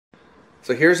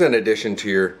So here's an addition to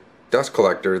your dust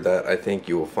collector that I think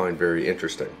you will find very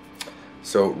interesting.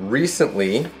 So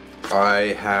recently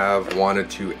I have wanted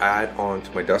to add on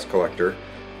to my dust collector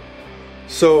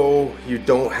so you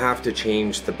don't have to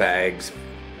change the bags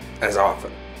as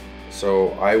often.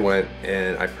 So I went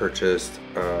and I purchased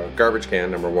a garbage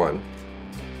can, number one,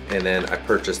 and then I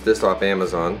purchased this off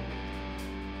Amazon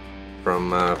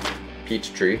from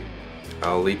Peachtree.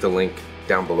 I'll leave the link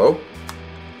down below.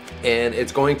 And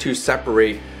it's going to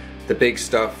separate the big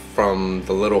stuff from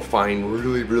the little fine,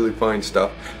 really fine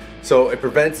stuff. So it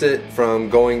prevents it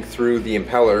from going through the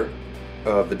impeller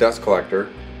of the dust collector,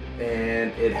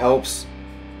 and it helps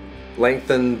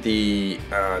lengthen the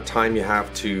time you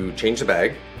have to change the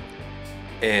bag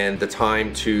and the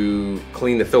time to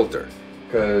clean the filter,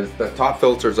 because the top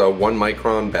filter is a 1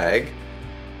 micron bag,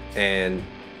 and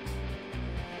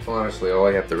honestly all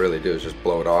I have to really do is just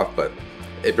blow it off, but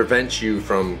it prevents you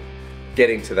from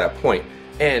getting to that point.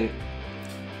 And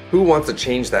who wants to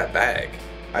change that bag?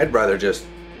 I'd rather just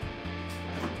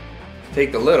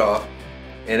take the lid off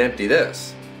and empty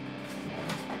this.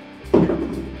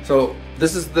 So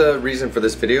this is the reason for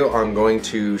this video. I'm going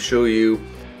to show you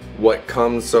what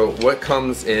comes. So what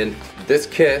comes in this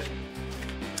kit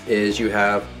is you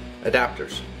have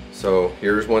adapters. So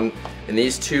here's one, and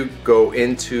these two go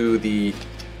into the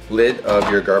lid of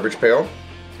your garbage pail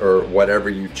or whatever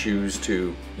you choose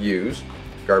to use.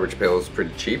 Garbage pail is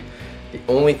pretty cheap. The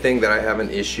only thing that I have an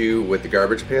issue with the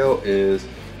garbage pail is,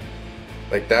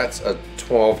 like, that's a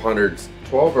 12 or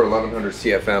 1100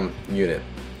 CFM unit.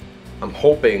 I'm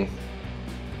hoping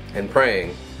and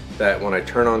praying that when I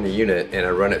turn on the unit and I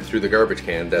run it through the garbage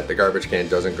can, that the garbage can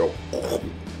doesn't go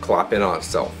clap in on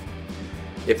itself.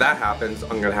 If that happens,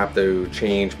 I'm gonna have to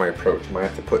change my approach. I might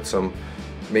have to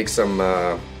make some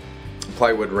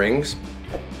plywood rings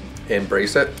and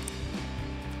brace it.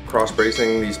 Cross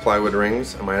bracing these plywood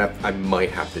rings, I might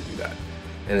have to do that.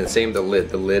 And then same the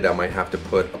lid I might have to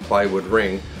put a plywood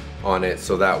ring on it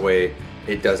so that way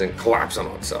it doesn't collapse on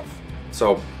itself.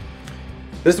 So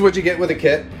this is what you get with a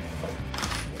kit.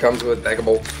 Comes with bag of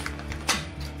bolts,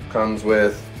 comes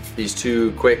with these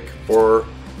two quick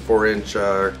 4-inch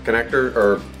connector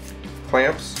or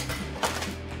clamps.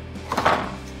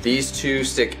 These two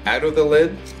stick out of the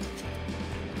lid,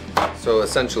 so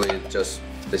essentially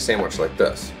they sandwich like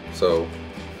this. So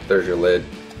there's your lid,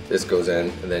 this goes in,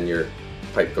 and then your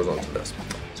pipe goes onto this.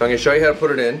 So I'm going to show you how to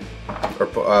put it in, or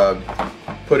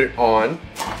put it on.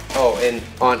 Oh, and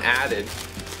on added,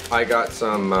 I got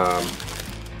some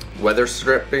weather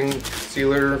stripping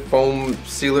sealer, foam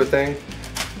sealer thing,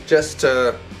 just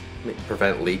to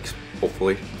prevent leaks,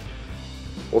 hopefully.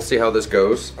 We'll see how this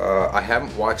goes. I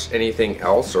haven't watched anything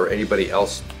else or anybody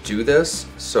else do this,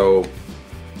 so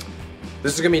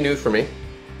this is going to be new for me.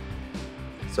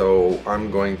 So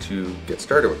I'm going to get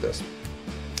started with this.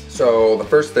 So the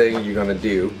first thing you're going to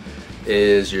do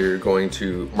is you're going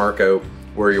to mark out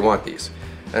where you want these.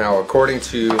 Now, according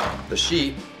to the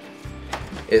sheet,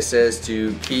 it says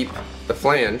to keep the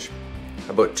flange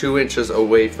about 2 inches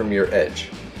away from your edge.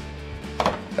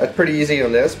 That's pretty easy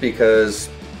on this because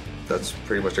that's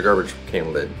pretty much a garbage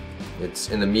can lid. It's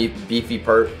in the beefy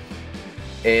part,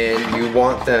 and you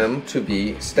want them to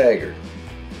be staggered.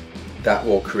 That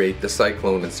will create the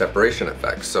cyclone and separation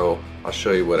effect. So I'll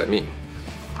show you what I mean.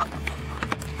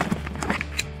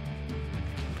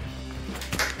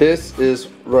 This is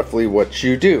roughly what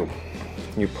you do.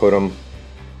 You put them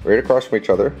right across from each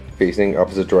other, facing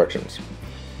opposite directions.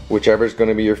 Whichever is going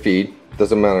to be your feed,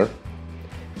 doesn't matter.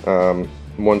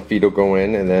 One feed will go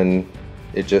in, and then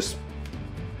it's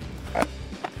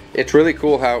really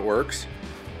cool how it works.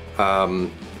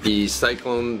 The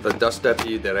cyclone, the dust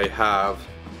deputy that I have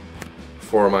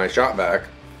for my shop vac,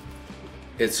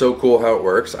 it's so cool how it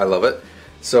works. I love it.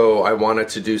 So I wanted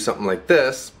to do something like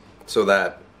this so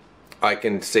that I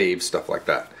can save stuff like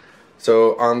that.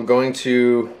 So I'm going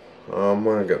to,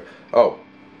 where to go? Oh,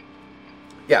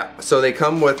 yeah. So they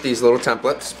come with these little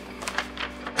templates.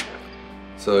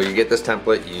 So you get this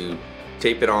template, you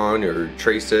tape it on or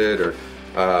trace it, or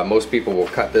most people will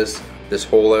cut this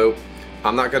hole out.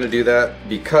 I'm not going to do that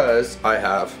because I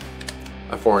have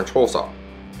a 4-inch hole saw.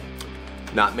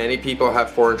 Not many people have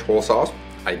 4-inch hole saws.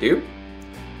 I do,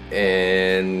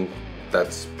 and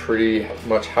that's pretty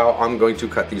much how I'm going to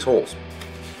cut these holes.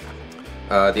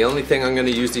 The only thing I'm going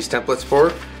to use these templates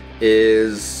for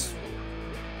is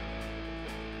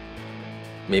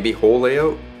maybe hole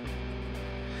layout,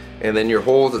 and then your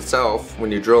holes itself,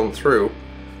 when you drill them through,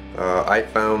 I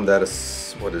found that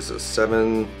what is this,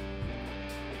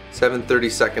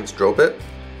 7/32 drill bit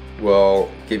will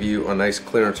give you a nice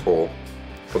clearance hole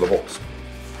for the holes.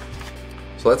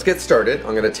 So let's get started.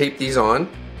 I'm gonna tape these on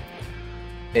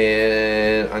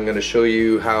and I'm gonna show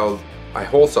you how I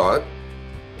hole saw it.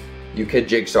 You could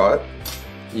jigsaw it.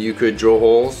 You could drill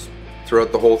holes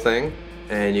throughout the whole thing,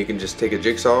 and you can just take a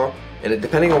jigsaw, and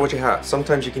depending on what you have,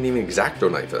 sometimes you can even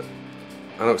X-Acto knife it.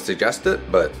 I don't suggest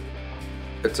it, but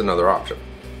it's another option.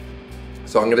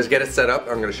 So I'm gonna get it set up.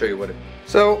 I'm gonna show you what it.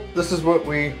 So this is what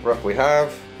we roughly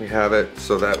have. We have it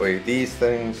so that way these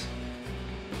things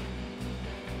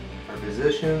are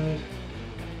positioned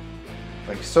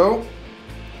like so.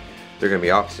 They're gonna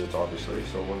be opposites, obviously.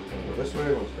 So one's gonna go this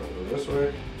way, one's gonna go this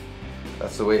way.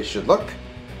 That's the way it should look.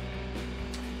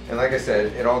 And like I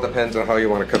said, it all depends on how you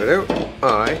want to cut it out.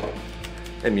 I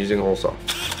am using a hole saw.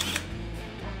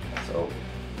 So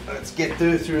let's get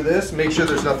through this. Make sure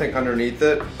there's nothing underneath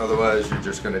it. Otherwise, you're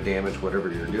just going to damage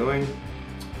whatever you're doing.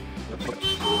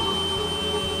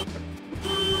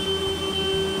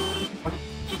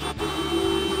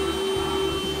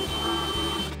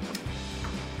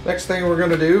 Next thing we're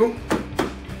going to do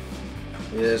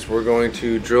is we're going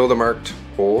to drill the marked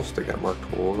holes. They got marked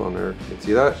holes on there. You can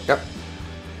see that? Yep.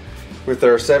 With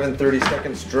our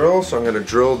 7/32 drill, so I'm going to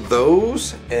drill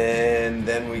those, and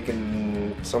then we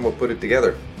can somewhat put it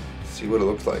together, see what it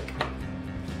looks like.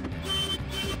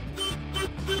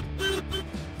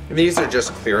 And these are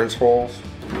just clearance holes,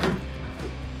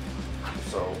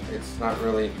 so it's not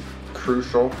really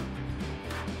crucial.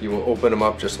 You will open them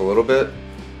up just a little bit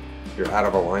if you're out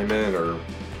of alignment or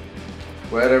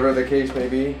whatever the case may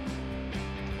be.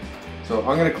 So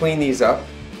I'm going to clean these up,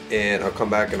 and I'll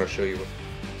come back and I'll show you.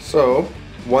 So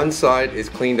one side is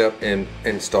cleaned up and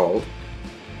installed.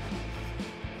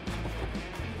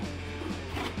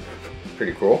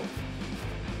 Pretty cool.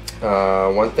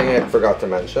 One thing I forgot to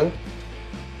mention,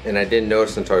 and I didn't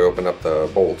notice until I opened up the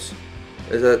bolts,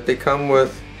 is that they come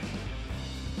with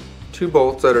 2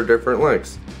 bolts that are different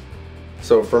lengths.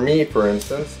 So for me, for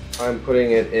instance, I'm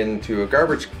putting it into a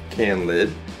garbage can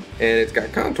lid, and it's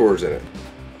got contours in it.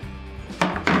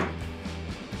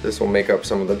 This will make up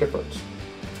some of the difference.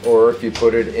 Or if you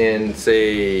put it in,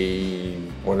 say,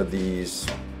 one of these,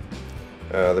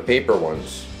 the paper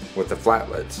ones with the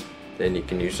flat lids, then you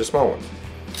can use the small ones.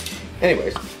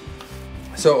 Anyways,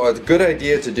 so a good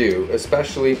idea to do,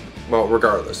 especially, well,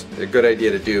 regardless, a good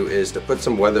idea to do is to put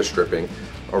some weather stripping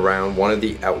around one of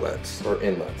the outlets or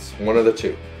inlets, one of the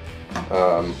two.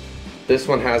 This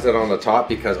one has it on the top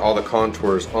because all the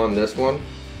contours on this one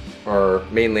are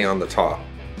mainly on the top.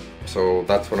 So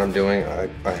that's what I'm doing.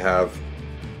 I have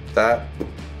that,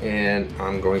 and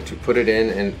I'm going to put it in,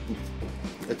 and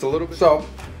it's a little bit. So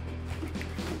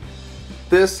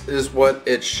this is what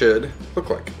it should look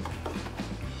like.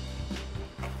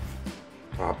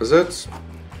 Opposites,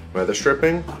 weather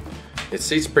stripping. It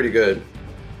seats pretty good,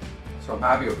 so I'm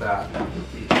happy with that.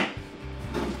 It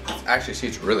actually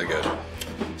seats really good.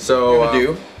 So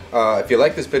if you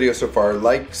like this video so far,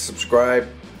 like, subscribe,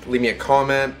 leave me a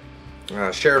comment,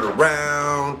 share it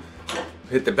around,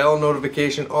 hit the bell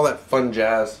notification, all that fun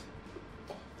jazz.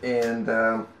 And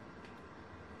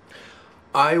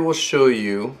I will show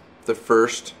you the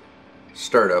first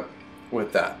startup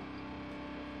with that.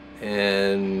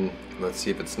 And let's see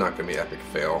if it's not going to be epic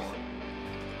fail.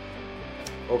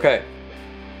 Okay,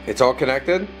 it's all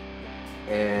connected,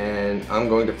 and I'm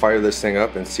going to fire this thing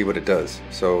up and see what it does.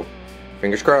 So,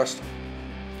 fingers crossed.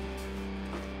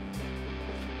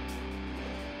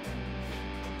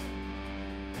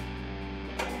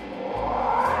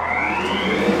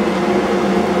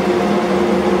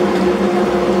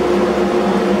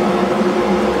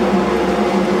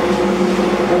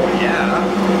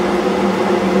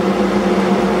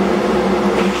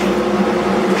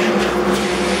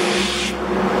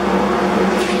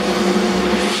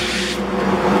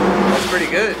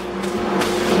 Good.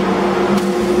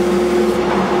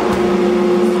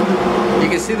 You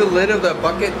can see the lid of the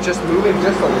bucket just moving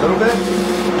just a little bit.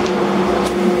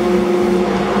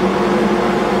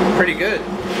 Pretty good.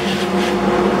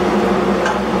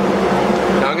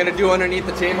 Now I'm going to do underneath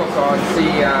the table saw and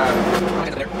see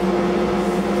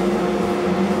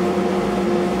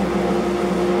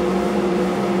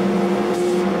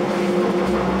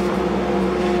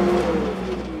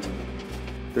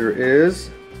there is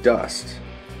dust.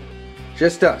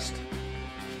 Just dust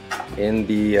in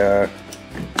the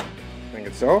thing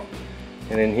itself,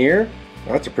 and in here,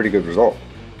 well, that's a pretty good result.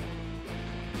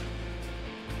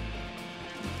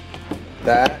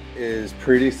 That is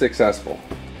pretty successful.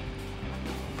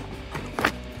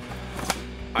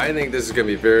 I think this is going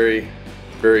to be very,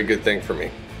 very good thing for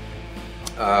me,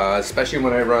 especially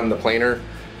when I run the planer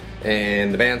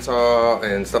and the bandsaw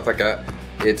and stuff like that.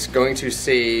 It's going to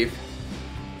save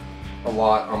a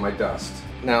lot on my dust.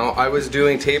 Now I was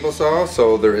doing table saw,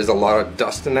 so there is a lot of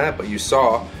dust in that, but you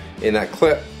saw in that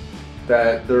clip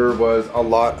that there was a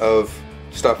lot of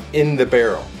stuff in the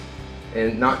barrel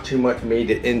and not too much made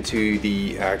it into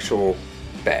the actual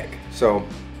bag. So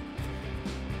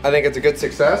I think it's a good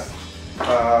success.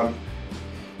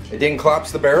 It didn't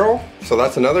collapse the barrel, so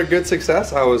that's another good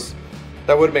success.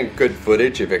 That would have been good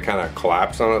footage if it kind of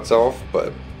collapsed on itself,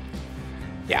 but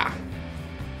yeah.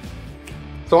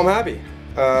 So I'm happy.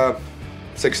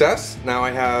 Success. Now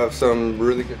I have some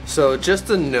really good. So just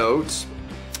a note,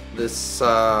 this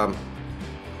I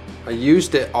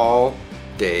used it all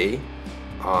day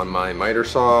on my miter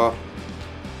saw,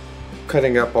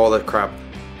 cutting up all the crap,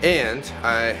 and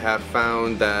I have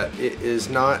found that it is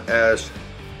not as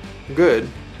good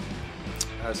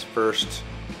as first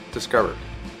discovered,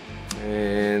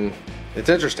 and it's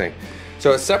interesting.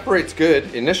 So it separates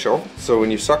good initial, so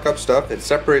when you suck up stuff it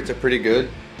separates it pretty good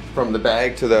from the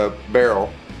bag to the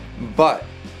barrel, but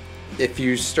if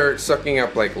you start sucking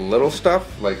up like little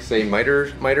stuff, like say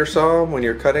miter saw, when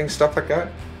you're cutting stuff like that,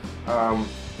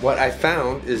 what I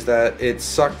found is that it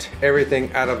sucked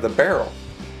everything out of the barrel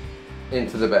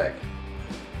into the bag.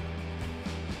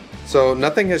 So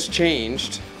nothing has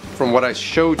changed from what I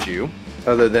showed you,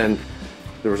 other than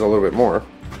there was a little bit more.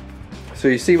 So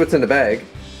you see what's in the bag,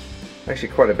 actually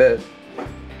quite a bit.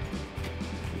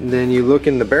 And then you look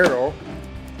in the barrel,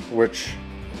 which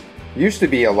used to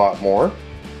be a lot more,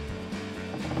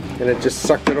 and it just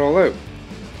sucked it all out.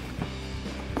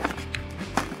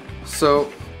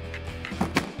 So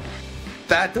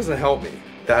that doesn't help me.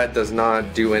 That does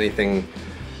not do anything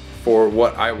for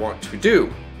what I want to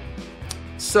do.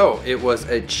 So it was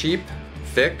a cheap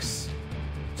fix,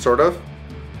 sort of.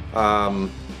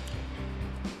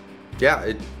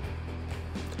 Yeah,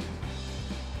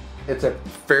 it's a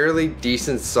fairly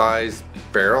decent sized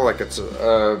barrel. Like it's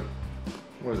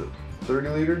what is it, 30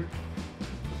 liter?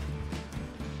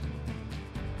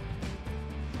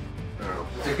 Oh,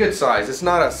 it's a good size. It's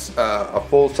not a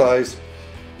full size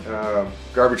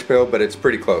garbage pail, but it's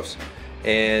pretty close.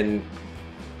 And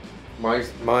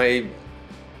my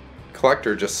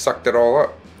collector just sucked it all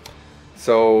up.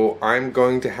 So I'm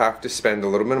going to have to spend a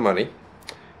little bit of money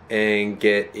and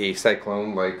get a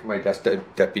cyclone like my desk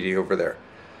deputy over there.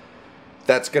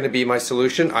 That's going to be my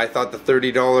solution. I thought the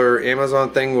 $30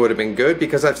 Amazon thing would have been good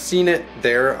because I've seen it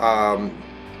there.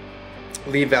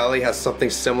 Lee Valley has something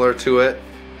similar to it,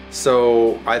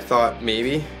 so I thought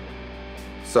maybe.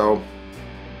 So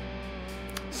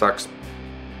sucks.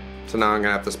 So now I'm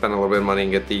gonna have to spend a little bit of money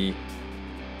and get the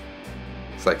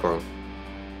cyclone.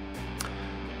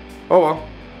 Oh well,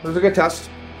 it was a good test.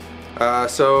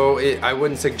 So I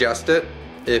wouldn't suggest it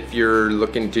if you're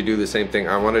looking to do the same thing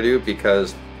I want to do,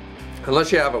 because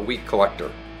unless you have a weak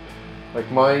collector,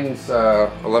 like mine's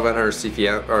 1100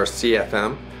 CFM or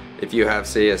CFM. If you have,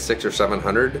 say, a 600 or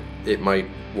 700, it might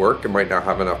work. It might not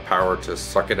have enough power to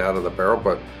suck it out of the barrel,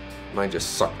 but mine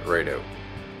just sucked it right out.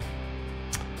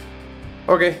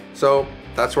 Okay, so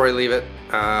that's where I leave it.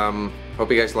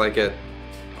 Hope you guys like it.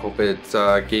 Hope it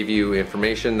gave you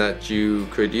information that you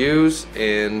could use,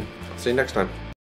 and I'll see you next time.